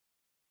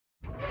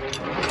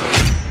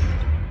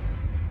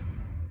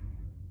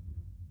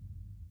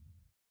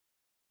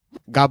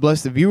God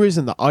bless the viewers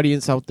and the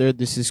audience out there.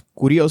 This is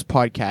Curio's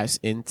podcast,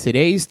 and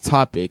today's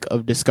topic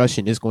of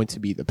discussion is going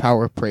to be the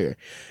power of prayer.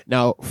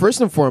 Now,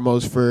 first and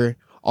foremost, for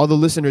all the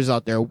listeners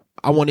out there,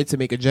 I wanted to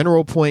make a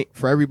general point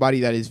for everybody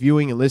that is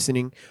viewing and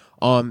listening.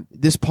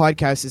 This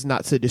podcast is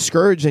not to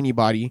discourage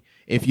anybody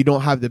if you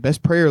don't have the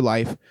best prayer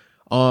life.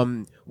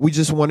 We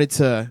just wanted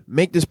to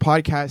make this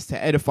podcast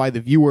to edify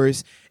the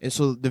viewers, and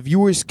so the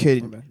viewers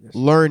could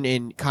learn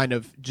and kind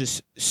of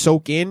just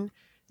soak in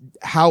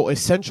how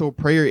essential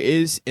prayer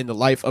is in the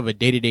life of a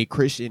day-to-day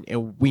Christian.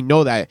 And we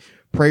know that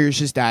prayer is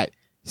just that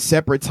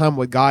separate time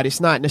with God.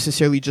 It's not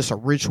necessarily just a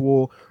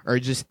ritual or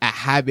just a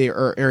habit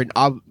or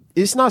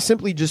it's not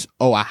simply just,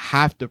 I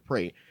have to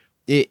pray.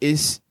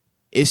 It's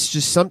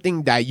just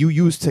something that you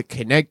use to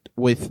connect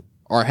with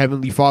our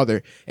Heavenly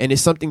Father. And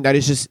it's something that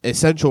is just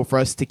essential for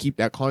us to keep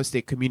that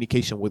constant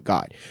communication with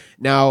God.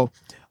 Now,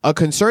 a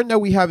concern that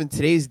we have in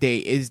today's day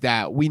is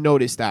that we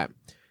notice that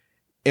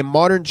in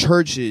modern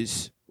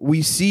churches,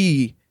 we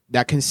see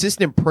that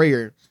consistent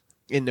prayer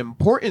and the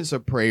importance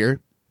of prayer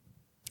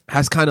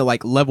has kind of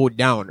like leveled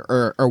down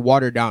or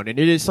watered down. And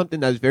it is something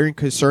that's very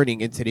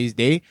concerning in today's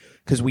day,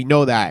 because we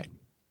know that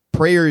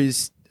prayer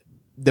is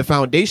the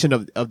foundation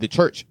of the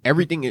church.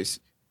 Everything is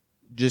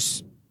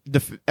just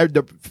the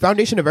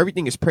foundation of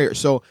everything is prayer.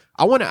 So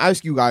I want to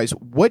ask you guys,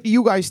 what do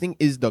you guys think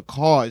is the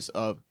cause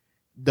of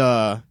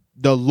the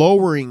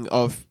lowering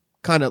of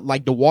kind of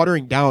like the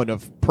watering down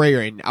of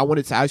prayer? And I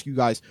wanted to ask you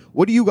guys,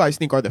 what do you guys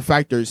think are the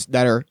factors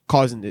that are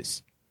causing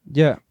this?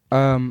 Yeah,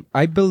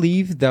 I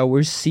believe that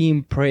we're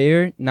seeing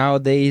prayer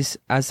nowadays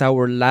as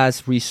our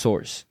last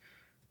resource.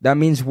 That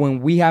means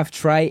when we have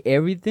tried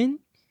everything,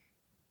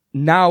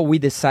 now we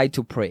decide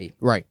to pray.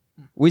 Right.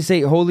 We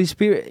say, Holy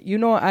Spirit,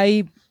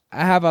 I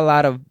have a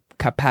lot of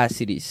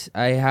capacities.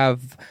 I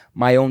have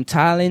my own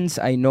talents.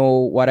 I know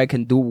what I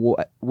can do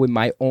with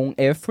my own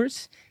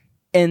efforts.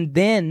 And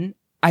then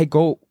I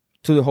go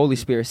to the Holy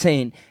Spirit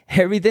saying,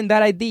 everything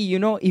that I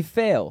did, it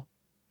failed.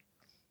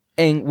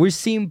 And we're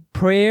seeing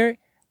prayer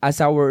as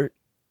our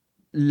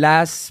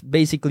last,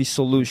 basically,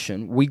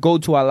 solution. We go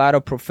to a lot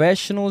of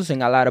professionals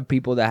and a lot of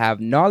people that have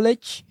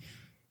knowledge,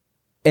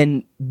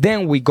 and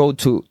then we go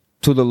to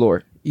the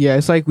Lord. Yeah,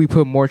 it's like we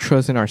put more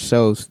trust in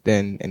ourselves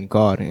than in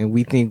God, and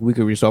we think we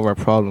could resolve our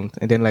problems.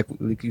 And then, like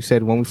you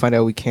said, when we find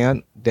out we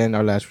can't, then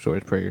our last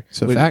resort is prayer.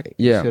 So fact,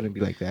 it shouldn't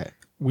be like that.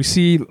 We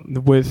see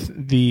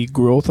with the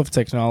growth of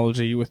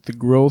technology, with the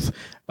growth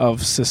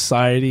of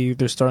society,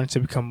 they're starting to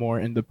become more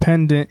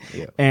independent.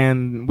 Yeah.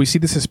 And we see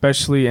this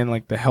especially in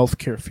like the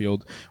healthcare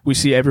field. We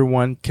see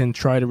everyone can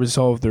try to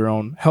resolve their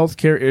own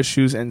healthcare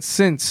issues. And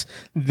since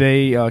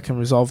they can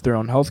resolve their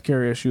own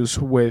healthcare issues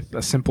with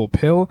a simple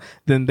pill,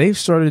 then they've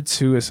started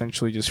to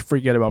essentially just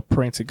forget about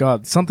praying to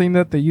God. Something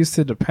that they used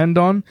to depend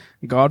on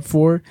God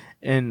for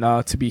and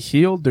to be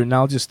healed, they're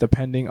now just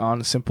depending on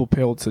a simple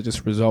pill to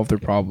just resolve their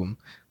problem.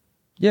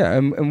 Yeah,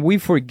 and we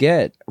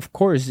forget, of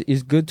course,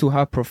 it's good to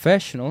have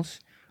professionals,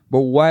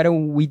 but why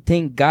don't we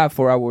thank God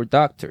for our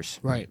doctors?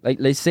 Right. Like,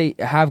 let's say,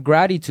 have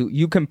gratitude.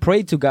 You can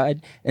pray to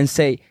God and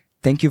say,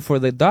 thank you for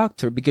the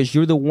doctor, because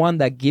you're the one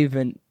that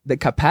given the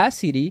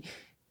capacity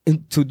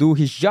to do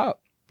his job,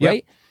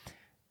 right?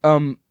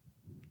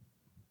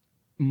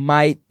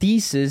 My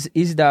thesis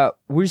is that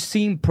we're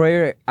seeing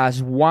prayer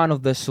as one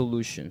of the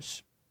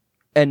solutions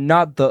and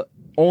not the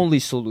only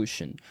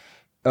solution.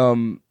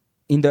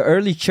 In the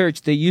early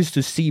church, they used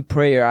to see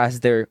prayer as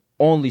their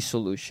only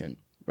solution,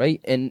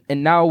 right? And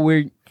now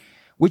we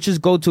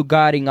just go to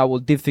God in our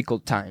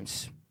difficult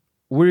times.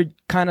 We're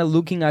kind of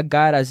looking at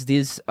God as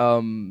this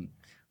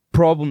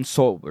problem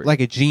solver.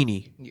 Like a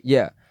genie.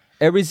 Yeah.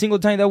 Every single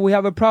time that we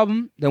have a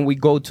problem, then we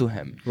go to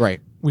him.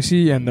 Right. We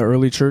see in the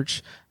early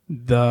church,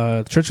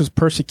 the church was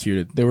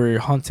persecuted. They were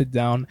hunted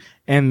down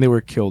and they were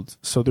killed.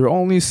 So their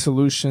only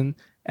solution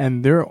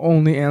and their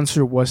only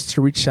answer was to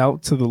reach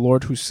out to the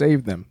Lord who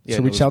saved them,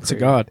 to reach out to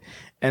God.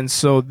 And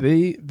so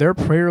their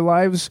prayer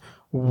lives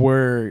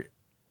were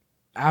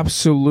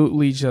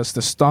absolutely just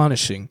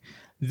astonishing.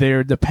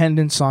 Their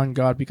dependence on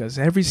God, because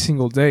every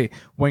single day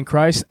when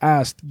Christ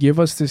asked, give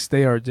us this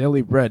day our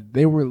daily bread,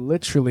 they were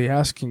literally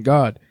asking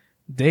God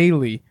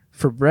daily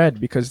for bread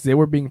because they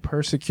were being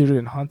persecuted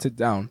and hunted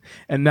down.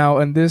 And now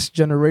in this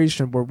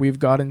generation where we've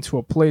gotten to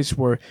a place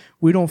where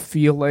we don't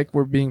feel like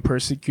we're being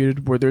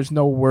persecuted, where there's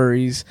no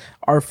worries,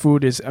 our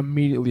food is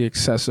immediately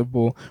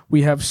accessible,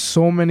 we have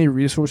so many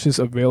resources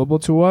available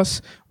to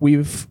us,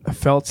 we've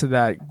felt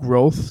that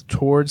growth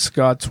towards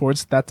God,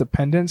 towards that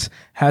dependence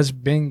has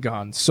been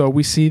gone. So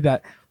we see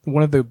that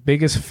one of the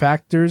biggest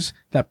factors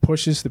that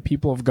pushes the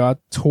people of God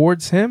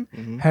towards him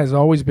has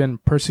always been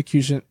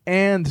persecution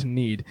and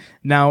need.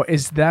 Now,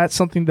 is that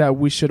something that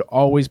we should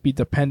always be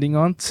depending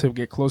on to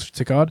get closer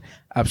to God?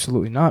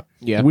 Absolutely not.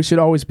 Yeah. We should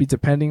always be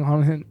depending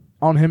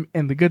on him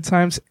in the good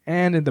times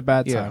and in the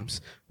bad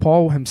times.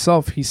 Paul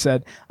himself, he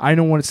said, I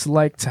know what it's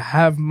like to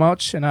have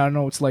much and I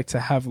know what it's like to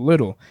have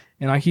little.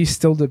 And he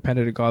still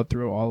depended on God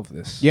through all of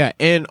this. Yeah,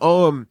 and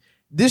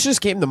this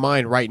just came to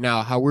mind right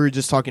now, how we were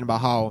just talking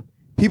about how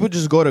people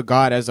just go to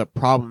God as a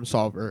problem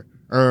solver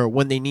or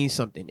when they need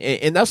something.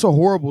 And that's a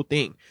horrible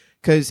thing,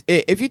 Because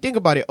if you think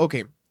about it,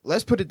 okay,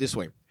 let's put it this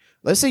way.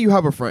 Let's say you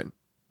have a friend,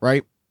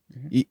 right?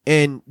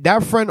 And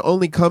that friend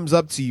only comes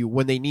up to you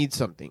when they need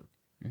something.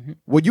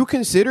 Would you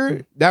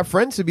consider that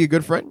friend to be a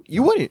good friend?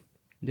 You wouldn't.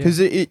 Because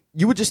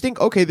you would just think,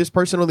 okay, this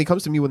person only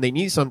comes to me when they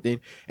need something.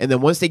 And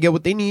then once they get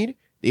what they need,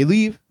 they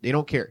leave. They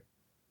don't care.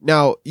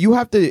 Now, you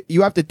have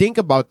to think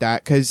about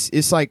that, because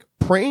it's like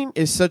praying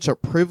is such a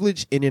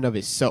privilege in and of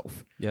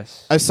itself.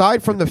 Yes.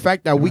 Aside from the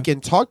fact that we can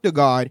talk to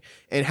God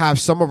and have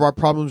some of our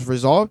problems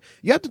resolved,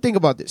 you have to think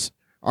about this.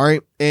 All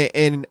right.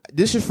 And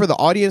this is for the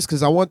audience,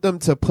 because I want them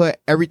to put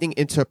everything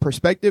into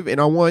perspective.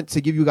 And I want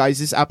to give you guys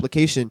this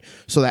application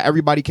so that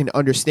everybody can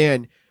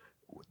understand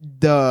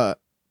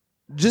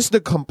just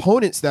the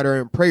components that are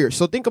in prayer.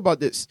 So think about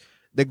this.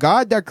 The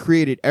God that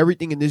created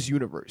everything in this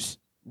universe,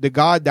 the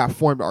God that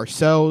formed our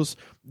cells,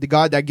 the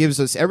God that gives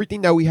us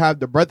everything that we have,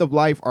 the breath of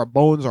life, our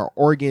bones, our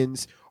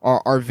organs,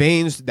 our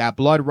veins, that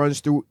blood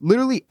runs through,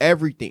 literally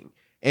everything.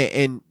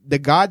 And the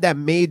God that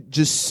made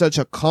just such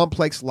a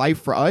complex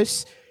life for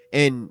us.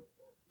 And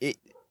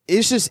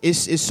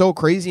it's so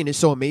crazy and it's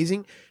so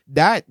amazing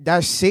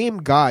that same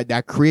God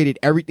that created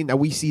everything that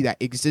we see that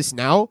exists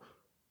now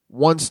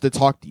wants to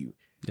talk to you.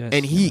 Yes.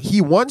 And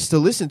he wants to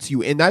listen to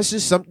you. And that's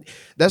just something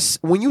that's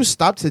when you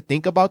stop to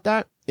think about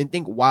that and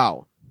think,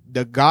 wow,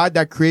 the God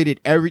that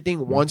created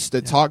everything wants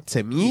to talk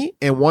to me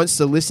and wants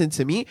to listen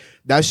to me.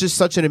 That's just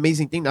such an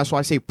amazing thing. That's why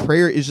I say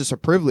prayer is just a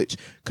privilege,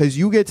 because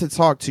you get to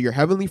talk to your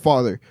Heavenly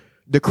Father,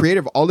 the creator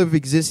of all of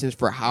existence,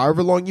 for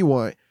however long you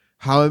want,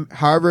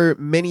 however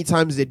many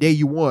times a day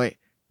you want.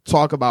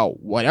 Talk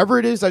about whatever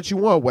it is that you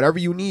want, whatever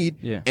you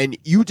need, and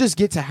you just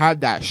get to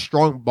have that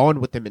strong bond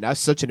with him, and that's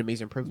such an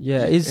amazing privilege.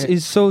 Yeah,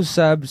 it's so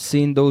sad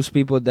seeing those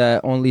people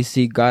that only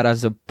see God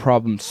as a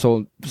problem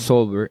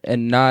solver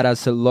and not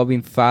as a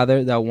loving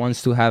Father that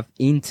wants to have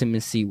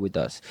intimacy with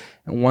us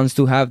and wants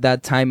to have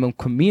that time of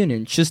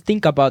communion. Just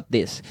think about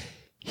this.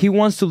 He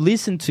wants to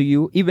listen to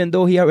you even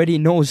though he already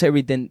knows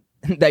everything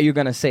that you're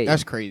gonna say.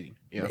 That's crazy.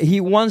 Yeah.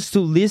 He wants to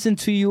listen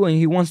to you and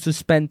he wants to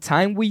spend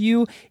time with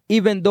you,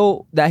 even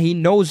though that he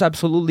knows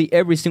absolutely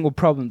every single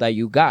problem that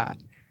you got.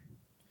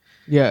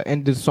 Yeah,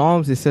 and the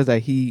Psalms, it says that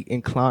he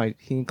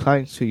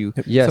inclines to you.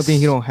 Yes. Something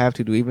he don't have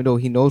to do, even though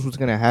he knows what's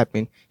gonna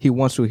happen. He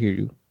wants to hear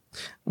you.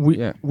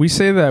 We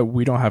say that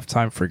we don't have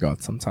time for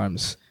God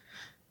sometimes.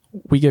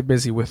 We get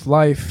busy with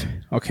life.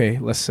 Okay,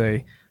 let's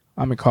say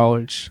I'm in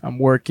college, I'm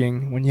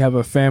working. When you have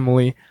a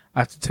family, I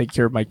have to take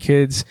care of my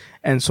kids.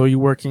 And so you're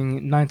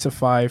working 9 to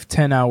 5,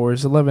 10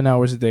 hours, 11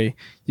 hours a day.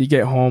 You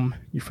get home,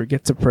 you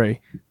forget to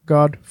pray.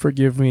 God,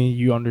 forgive me,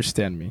 you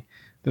understand me.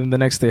 Then the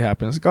next day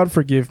happens. God,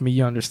 forgive me,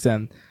 you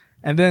understand.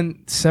 And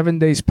then 7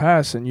 days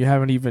pass and you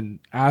haven't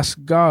even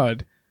asked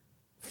God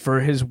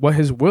for what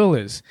his will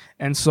is.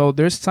 And so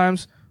there's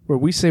times where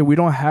we say we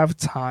don't have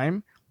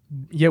time,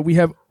 yet we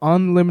have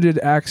unlimited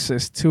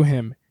access to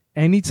him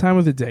any time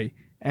of the day,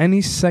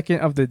 any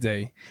second of the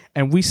day.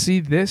 And we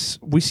see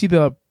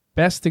the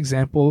best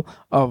example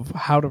of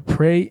how to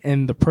pray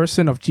in the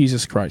person of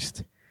Jesus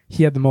Christ.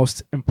 He had the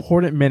most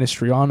important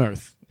ministry on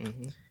earth.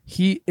 Mm-hmm.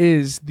 He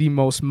is the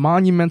most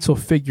monumental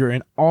figure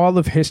in all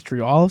of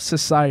history, all of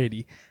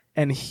society,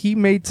 and he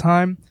made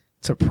time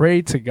to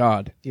pray to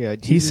God. Yeah,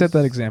 Jesus, he set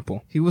that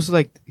example. He was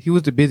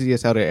the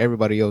busiest out of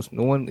everybody else.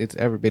 No one has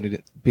ever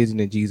been busy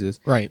than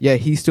Jesus. Right. Yeah,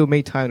 he still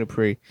made time to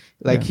pray.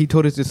 He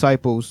told his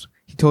disciples,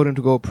 he told them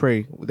to go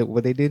pray.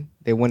 What they did,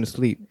 they went to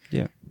sleep.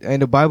 Yeah.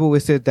 And the Bible,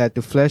 it said that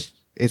the flesh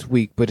is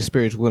weak, but the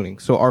spirit is willing.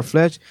 So our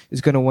flesh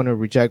is going to want to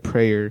reject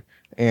prayer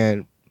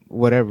and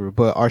whatever,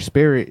 but our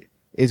spirit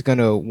is going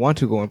to want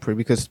to go and pray,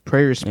 because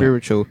prayer is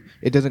spiritual.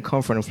 It doesn't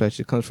come from the flesh.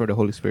 It comes from the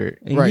Holy Spirit.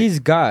 And he's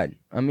God.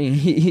 I mean,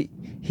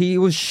 he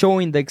was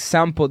showing the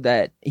example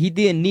that he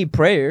didn't need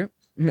prayer,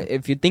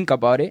 if you think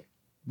about it,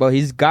 but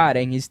he's God,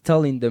 and he's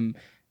telling them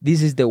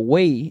this is the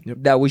way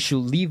that we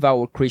should live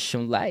our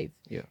Christian life.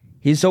 Yeah.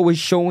 He's always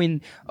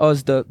showing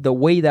us the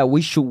way that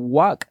we should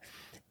walk.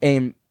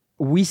 And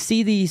we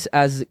see this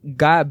as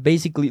God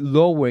basically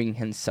lowering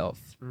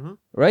himself,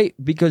 right?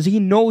 Because he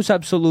knows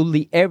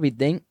absolutely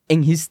everything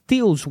and he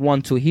still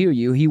wants to hear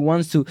you. He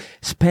wants to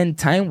spend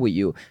time with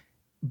you,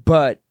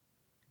 but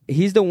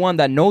he's the one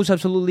that knows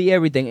absolutely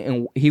everything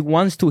and he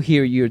wants to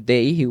hear your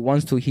day. He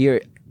wants to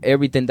hear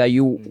everything that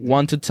you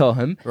want to tell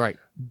him. Right.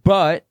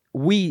 But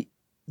we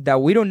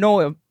don't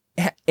know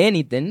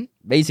anything,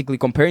 basically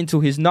comparing to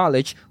his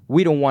knowledge,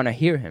 we don't want to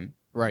hear him.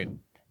 Right.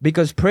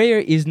 Because prayer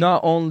is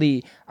not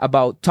only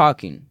about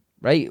talking,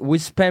 right? We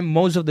spend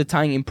most of the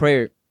time in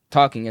prayer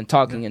talking and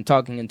talking and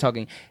talking and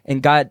talking.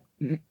 And God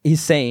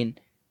is saying,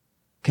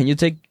 can you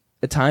take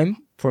a time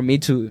for me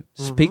to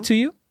speak to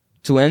you,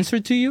 to answer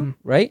to you,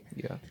 right?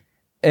 Yeah.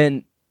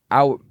 And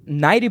our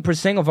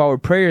 90% of our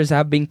prayers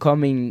have been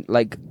coming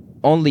like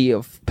only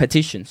of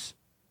petitions.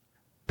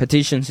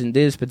 Petitions in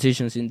this,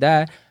 petitions in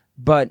that,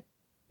 but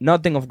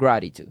nothing of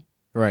gratitude.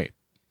 Right.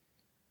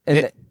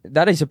 And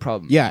that is a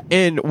problem. Yeah,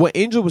 and what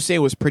Angel was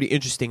saying was pretty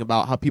interesting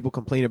about how people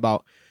complain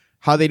about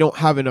how they don't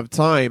have enough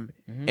time.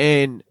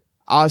 And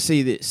I'll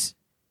say this,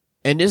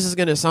 and this is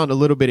going to sound a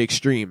little bit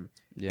extreme.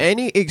 Yeah.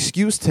 Any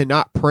excuse to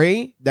not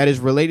pray that is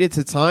related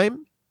to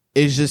time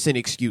is just an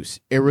excuse.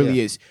 It really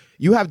is.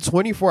 You have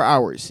 24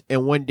 hours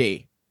in one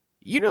day.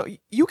 You know,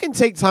 you can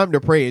take time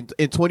to pray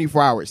in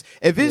 24 hours.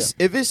 If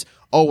it's,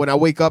 oh, when I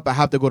wake up, I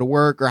have to go to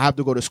work or I have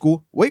to go to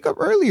school, wake up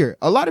earlier.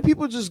 A lot of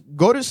people just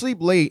go to sleep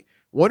late,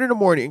 1 a.m,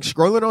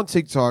 scrolling on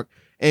TikTok,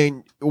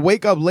 and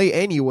wake up late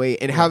anyway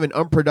and have an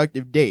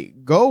unproductive day.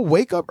 Go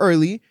wake up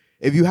early.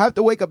 If you have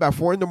to wake up at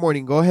 4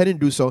 a.m, go ahead and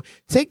do so.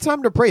 Take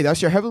time to pray.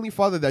 That's your Heavenly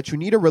Father that you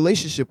need a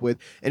relationship with.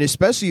 And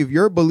especially if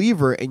you're a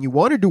believer and you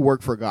want to do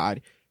work for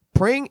God,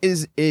 praying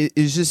is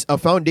just a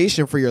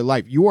foundation for your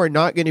life. You are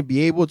not going to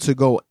be able to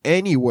go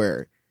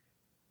anywhere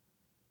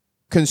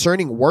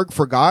concerning work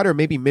for God or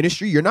maybe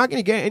ministry. You're not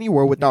going to get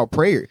anywhere without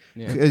prayer,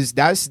 because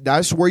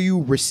that's where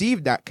you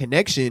receive that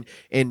connection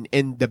and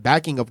the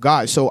backing of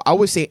God. So I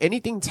would say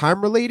anything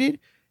time related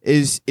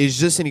is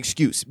just an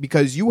excuse,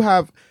 because you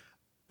have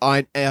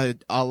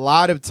a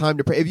lot of time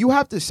to pray. If you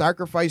have to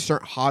sacrifice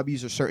certain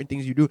hobbies or certain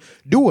things you do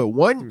it.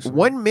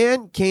 One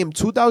man came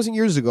 2,000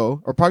 years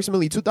ago, or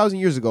approximately 2,000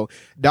 years ago,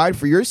 died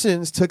for your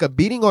sins, took a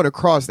beating on a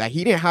cross that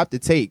he didn't have to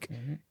take.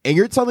 And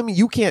you're telling me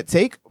you can't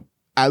take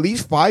at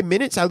least 5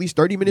 minutes, at least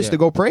 30 minutes to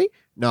go pray?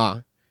 Nah.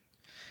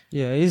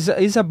 Yeah,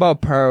 it's about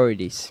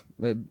priorities.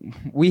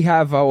 We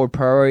have our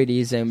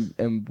priorities,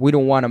 and we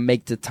don't want to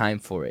make the time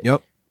for it.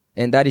 Yep.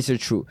 And that is the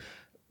truth.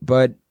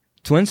 But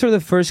to answer the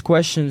first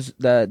questions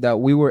that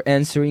we were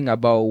answering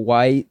about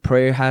why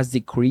prayer has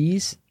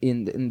decreased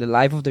in the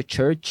life of the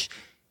church,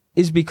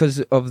 is because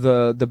of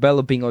the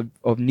developing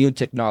of new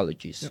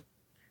technologies. Yep.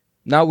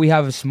 Now we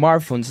have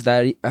smartphones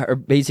that are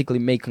basically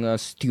making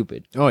us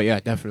stupid. Oh yeah,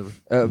 definitely.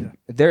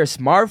 They're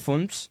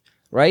smartphones,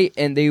 right?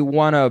 And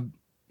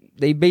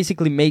they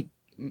basically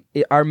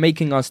are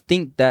making us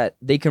think that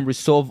they can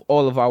resolve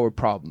all of our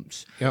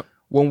problems. Yep.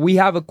 When we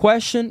have a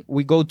question,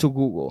 we go to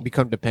Google.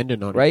 Become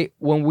dependent on it. Right?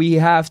 When we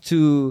have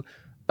to,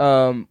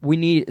 we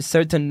need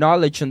certain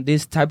knowledge on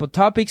this type of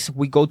topics,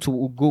 we go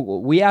to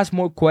Google. We ask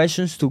more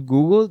questions to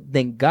Google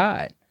than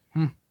God.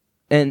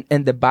 And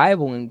the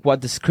Bible and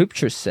what the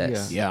scripture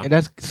says. Yeah. And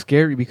that's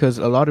scary, because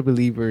a lot of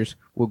believers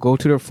will go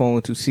to their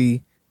phone to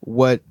see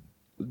what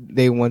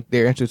they want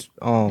their answers.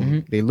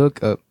 They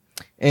look up,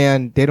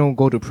 and they don't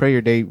go to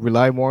prayer. They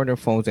rely more on their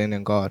phones than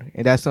on God.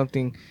 And that's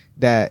something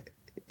that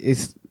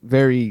is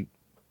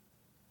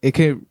it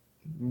can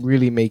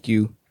really make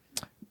you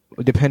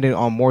dependent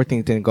on more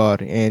things than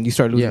God. And you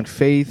start losing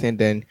faith, and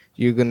then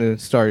you're going to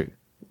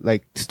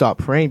stop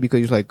praying,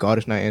 because you're like, God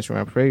is not answering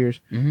my prayers.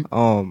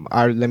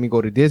 Let me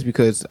go to this,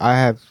 because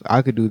I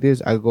could do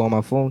this. I could go on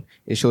my phone.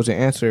 It shows an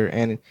answer,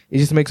 and it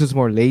just makes us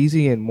more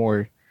lazy and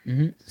more,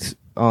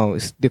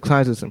 it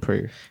declines us in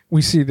prayer.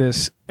 We see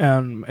this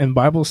in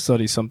Bible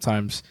study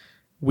sometimes.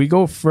 We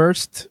go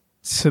first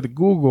to the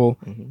Google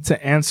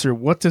to answer,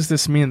 what does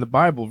this mean in the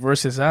Bible,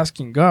 versus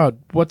asking God,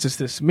 what does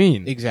this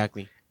mean?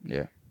 Exactly.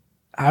 Yeah.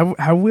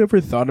 Have we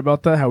ever thought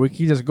about that? How we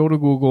can just go to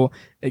Google,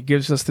 it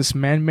gives us this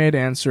man-made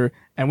answer,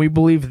 and we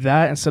believe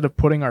that instead of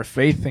putting our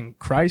faith in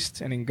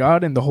Christ and in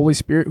God and the Holy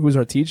Spirit, who is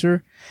our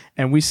teacher.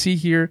 And we see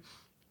here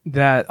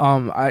that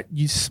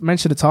you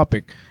mentioned a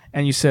topic,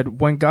 and you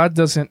said when God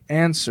doesn't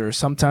answer,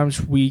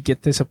 sometimes we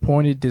get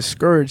disappointed,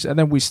 discouraged, and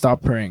then we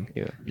stop praying.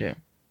 Yeah.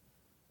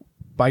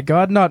 By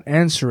God not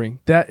answering,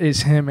 that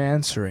is Him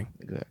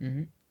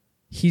answering.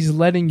 He's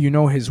letting you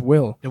know His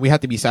will. And we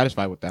have to be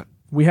satisfied with that.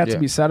 We have to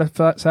be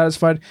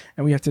satisfied,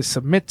 and we have to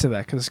submit to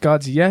that, because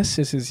God's yes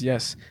is His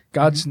yes.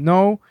 God's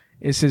no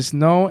is His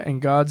no,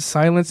 and God's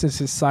silence is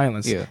His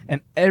silence. Yeah.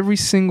 And every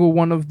single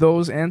one of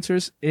those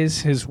answers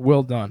is His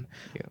will done.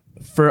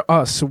 Yeah. For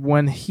us,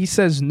 when He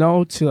says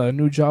no to a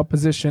new job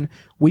position,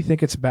 we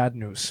think it's bad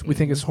news. We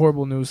think it's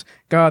horrible news.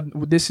 God,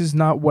 this is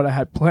not what I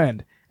had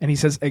planned. And He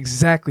says,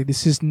 exactly,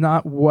 this is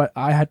not what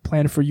I had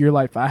planned for your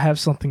life. I have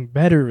something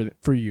better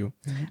for you.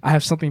 I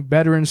have something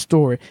better in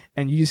store,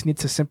 and you just need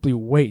to simply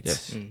wait.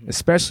 Yes.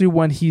 Especially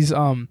when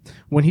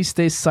when He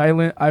stays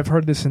silent. I've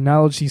heard this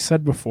analogy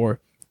said before.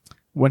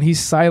 When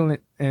He's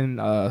silent in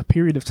a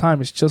period of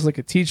time, it's just like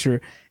a teacher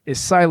is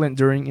silent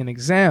during an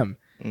exam.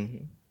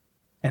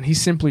 And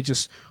He's simply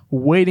just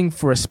waiting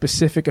for a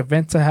specific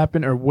event to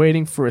happen, or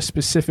waiting for a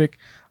specific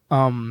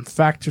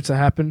factor to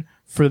happen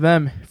for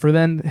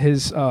then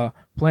His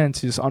plan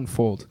to just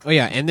unfold. Oh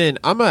yeah, and then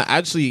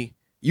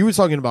you were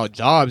talking about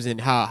jobs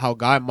and how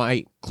God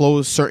might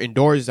close certain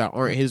doors that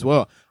aren't His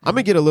will. I'm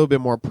gonna get a little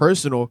bit more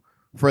personal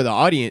for the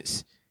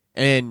audience,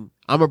 and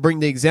I'm gonna bring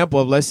the example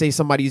of, let's say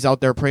somebody's out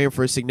there praying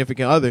for a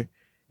significant other,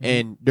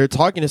 and they're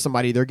talking to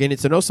somebody, they're getting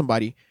to know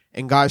somebody,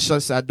 and God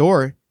shuts that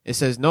door and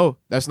says, no,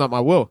 that's not my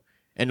will.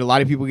 And a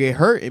lot of people get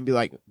hurt and be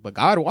like, but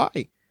God,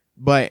 why?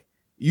 But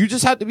you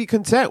just have to be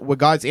content with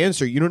God's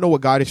answer. You don't know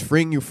what God is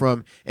freeing you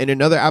from. And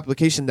another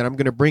application that I'm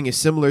going to bring is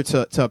similar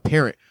to a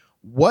parent.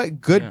 What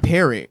good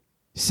parent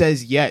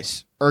says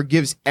yes or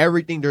gives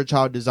everything their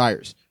child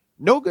desires?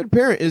 No good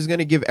parent is going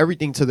to give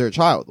everything to their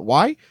child.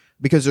 Why?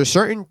 Because there's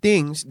certain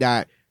things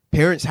that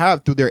parents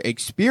have through their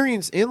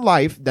experience in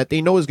life that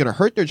they know is going to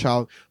hurt their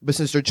child. But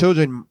since their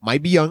children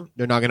might be young,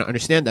 they're not going to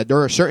understand that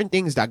there are certain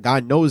things that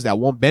God knows that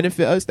won't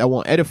benefit us, that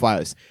won't edify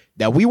us,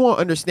 that we won't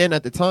understand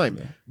at the time.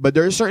 Yeah. But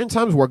there are certain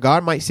times where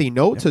God might say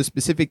no to a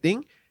specific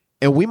thing,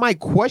 and we might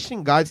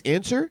question God's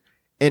answer.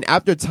 And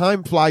after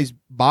time flies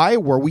by,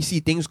 where we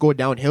see things go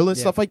downhill and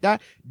stuff like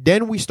that,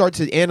 then we start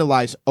to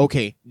analyze,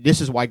 okay,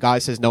 this is why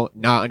God says no.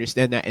 Now I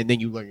understand that. And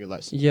then you learn your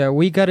lesson. Yeah,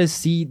 we got to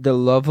see the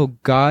love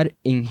of God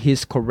in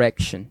his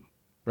correction,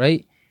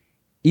 right?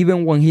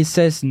 Even when he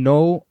says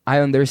no, I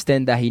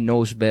understand that he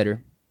knows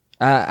better.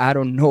 I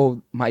don't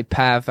know my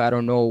path. I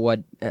don't know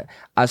what.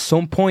 At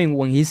some point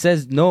when he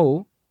says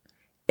no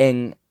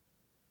and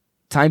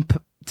time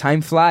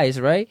flies,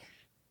 right?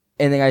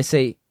 And then I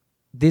say,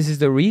 this is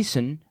the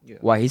reason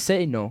why he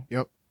said no.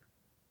 Yep.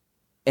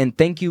 And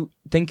thank you,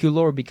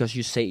 Lord, because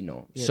you say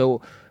no. Yeah.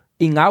 So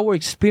in our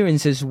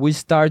experiences, we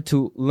start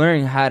to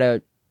learn how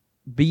to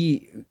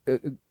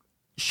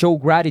show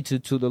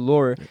gratitude to the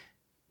Lord,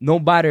 no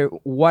matter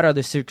what are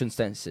the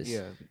circumstances.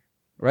 Yeah.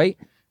 Right?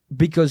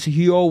 Because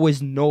he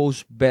always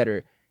knows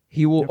better.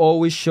 He will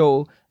always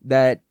show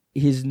that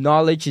his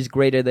knowledge is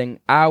greater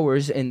than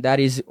ours, and that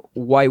is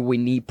why we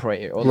need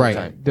prayer all the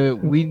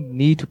time. We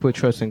need to put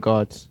trust in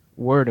God's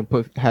word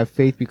and have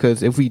faith,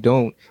 because if we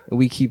don't and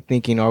we keep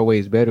thinking our way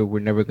is better, we're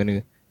never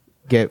gonna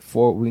get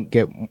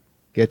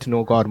to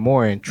know God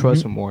more and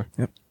trust him more.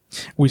 Yep.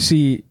 We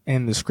see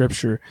in the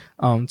scripture,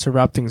 to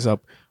wrap things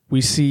up, we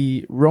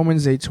see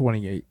Romans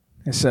 8:28.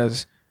 It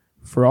says,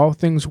 "For all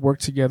things work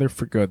together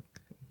for good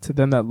to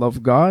them that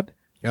love God,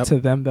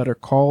 to them that are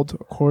called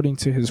according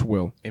to his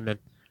will." Amen.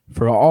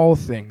 For all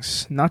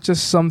things, not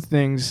just some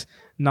things,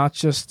 not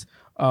just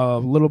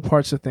little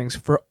parts of things,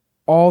 for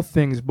all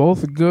things,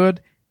 both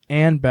good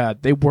and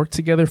bad, they work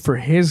together for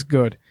his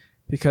good,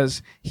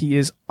 because he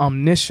is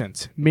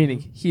omniscient,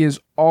 meaning he is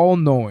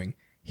all-knowing.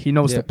 He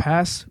knows the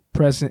past,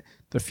 present,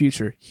 the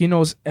future. He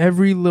knows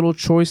every little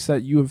choice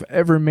that you have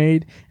ever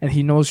made, and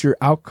he knows your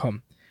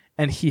outcome.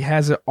 And he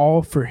has it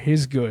all for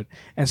his good.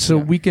 And so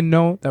we can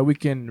know that we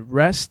can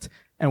rest,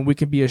 and we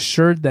can be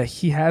assured that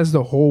he has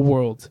the whole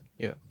world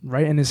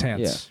right in his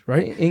hands.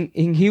 Right?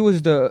 And he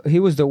was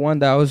the one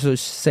that also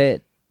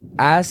said,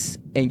 ask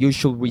and you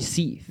shall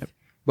receive. Yep.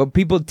 But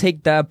people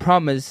take that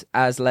promise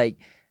as like,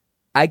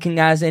 I can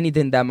ask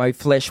anything that my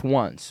flesh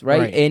wants,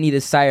 right? Any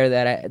desire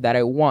that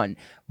I want.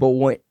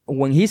 But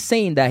when he's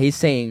saying that, he's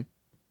saying,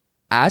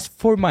 ask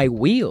for my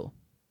will.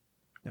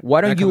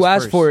 Why don't you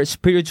ask for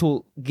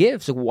spiritual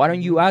gifts? Why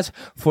don't you ask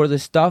for the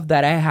stuff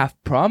that I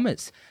have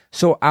promised?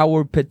 So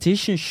our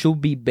petition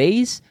should be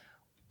based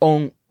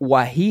on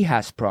what he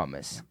has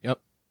promised. Yep.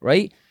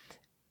 Right?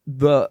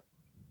 The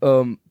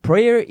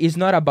prayer is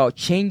not about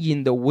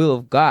changing the will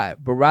of God,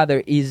 but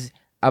rather is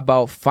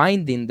about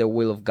finding the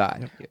will of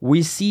God. Yep.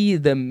 We see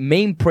the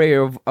main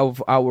prayer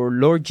of our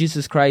Lord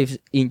Jesus Christ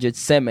in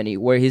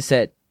Gethsemane, where he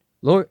said,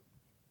 Lord,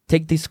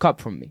 take this cup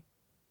from me,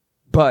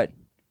 but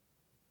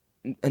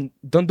and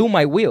don't do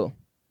my will.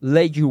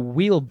 Let your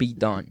will be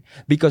done.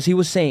 Because he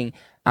was saying,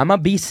 I'm going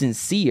to be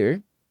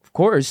sincere. Of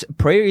course,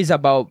 prayer is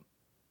about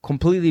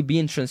completely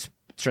being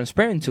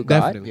transparent to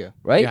God. Definitely.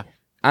 Right?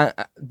 Yeah.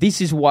 This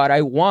is what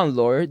I want,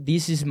 Lord.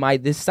 This is my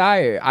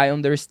desire. I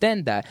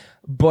understand that.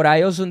 But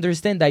I also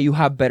understand that you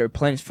have better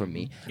plans for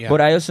me. Yeah.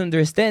 But I also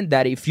understand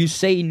that if you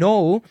say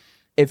no,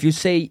 if you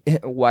say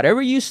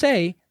whatever you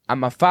say, I'm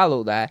going to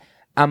follow that.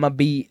 I'm going to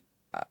be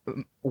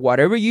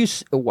whatever you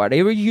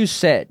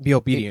said. Be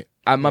obedient.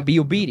 I'm going to be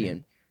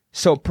obedient.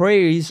 So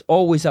prayer is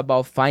always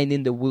about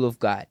finding the will of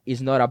God.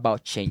 It's not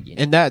about changing.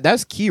 And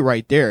that's key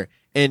right there.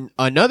 And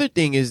another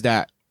thing is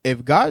that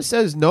if God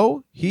says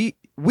no, we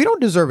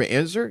don't deserve an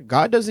answer.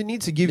 God doesn't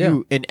need to give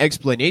you an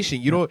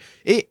explanation. You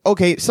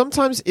don't.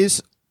 Sometimes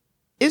it's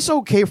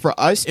okay for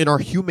us in our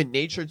human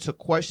nature to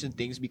question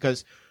things,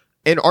 because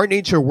in our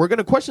nature we're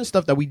gonna question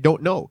stuff that we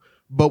don't know.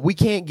 But we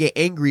can't get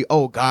angry.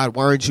 Oh God,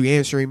 why aren't you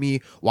answering me?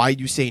 Why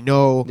you say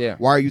no? Yeah.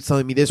 Why are you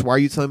telling me this? Why are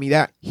you telling me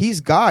that?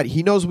 He's God.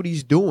 He knows what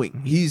he's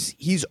doing.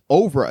 He's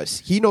over us.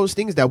 He knows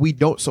things that we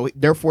don't. So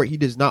therefore, he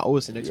does not owe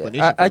us an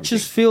explanation. I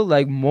just feel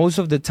like most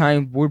of the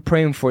time we're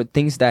praying for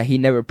things that he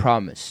never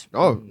promised.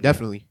 Oh,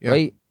 definitely. Yeah.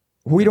 Right?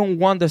 We don't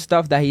want the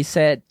stuff that he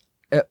said.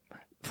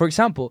 For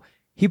example,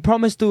 he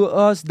promised to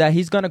us that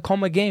he's gonna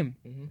come again,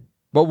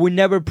 but we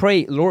never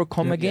pray, Lord,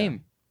 come again. Yeah.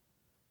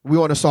 We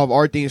want to solve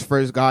our things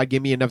first. God,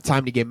 give me enough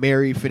time to get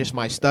married, finish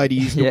my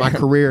studies, do my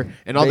career,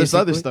 and all this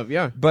other stuff.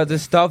 Yeah. But the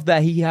stuff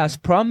that he has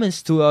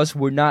promised to us,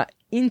 we're not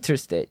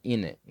interested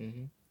in it.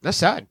 That's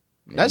sad.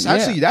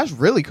 That's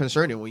really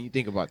concerning when you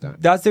think about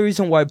that. That's the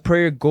reason why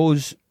prayer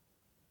goes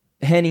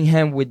hand in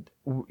hand with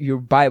your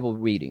Bible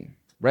reading,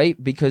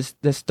 right? Because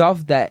the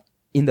stuff that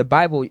in the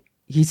Bible,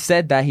 he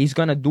said that he's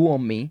going to do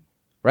on me,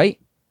 right?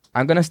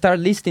 I'm going to start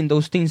listing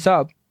those things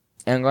up,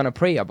 and I'm going to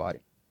pray about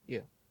it.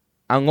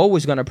 I'm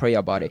always going to pray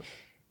about it.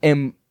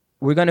 And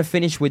we're going to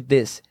finish with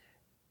this.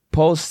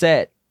 Paul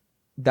said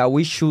that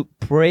we should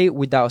pray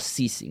without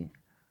ceasing.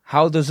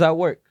 How does that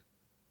work?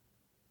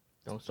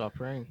 Don't stop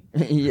praying.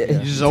 Yeah. You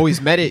just always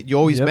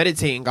Yep.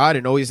 meditate in God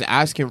and always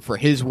ask him for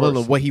his will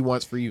and what he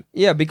wants for you.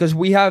 Yeah, because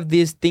we have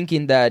this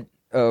thinking that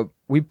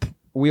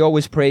we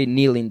always pray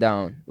kneeling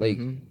down, like,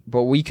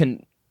 but we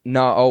can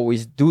not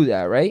always do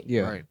that, right?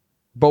 Yeah. Right.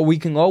 But we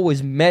can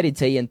always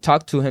meditate and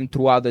talk to him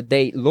throughout the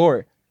day.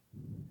 Lord,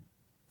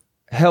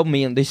 help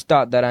me in this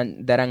thought that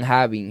I'm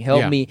having.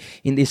 Help Yeah. me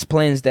in these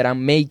plans that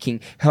I'm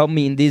making. Help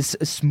me in these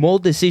small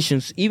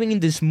decisions. Even in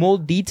the small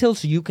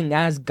details, you can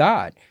ask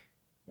God.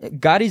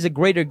 God is a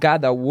greater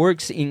God that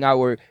works in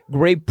our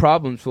great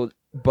problems,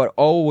 but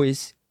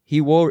always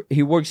He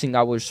works in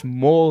our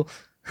small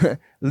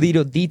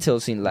little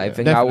details in life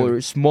and Definitely.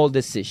 our small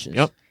decisions.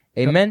 Yep.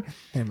 Amen.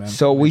 Amen.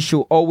 So we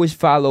should always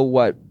follow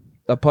what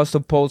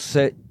Apostle Paul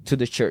said to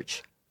the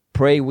church: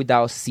 pray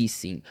without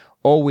ceasing.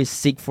 Always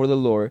seek for the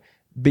Lord,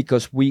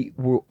 because we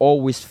will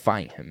always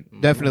find Him.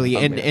 Definitely.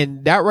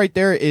 And that right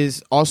there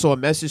is also a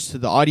message to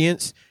the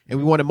audience. And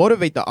we want to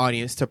motivate the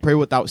audience to pray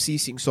without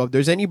ceasing. So if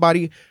there's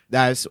anybody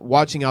that's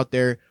watching out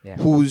there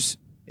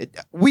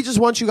we just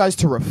want you guys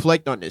to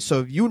reflect on this. So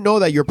if you know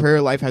that your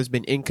prayer life has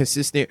been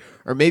inconsistent,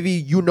 or maybe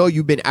you know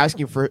you've been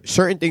asking for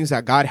certain things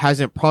that God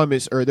hasn't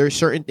promised, or there's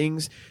certain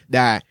things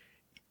that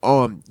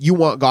you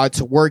want God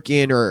to work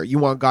in, or you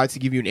want God to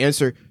give you an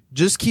answer,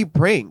 just keep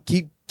praying.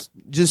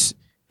 Just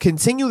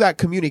continue that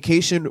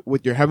communication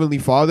with your Heavenly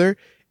Father,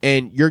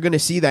 and you're going to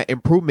see that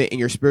improvement in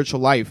your spiritual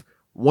life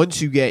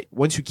once you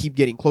keep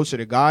getting closer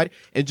to God,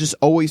 and just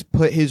always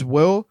put His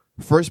will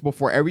first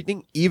before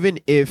everything, even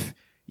if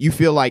you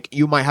feel like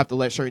you might have to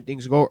let certain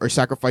things go or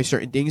sacrifice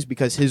certain things,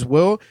 because His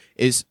will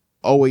is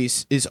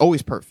always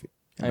perfect.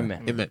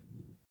 Amen. Amen.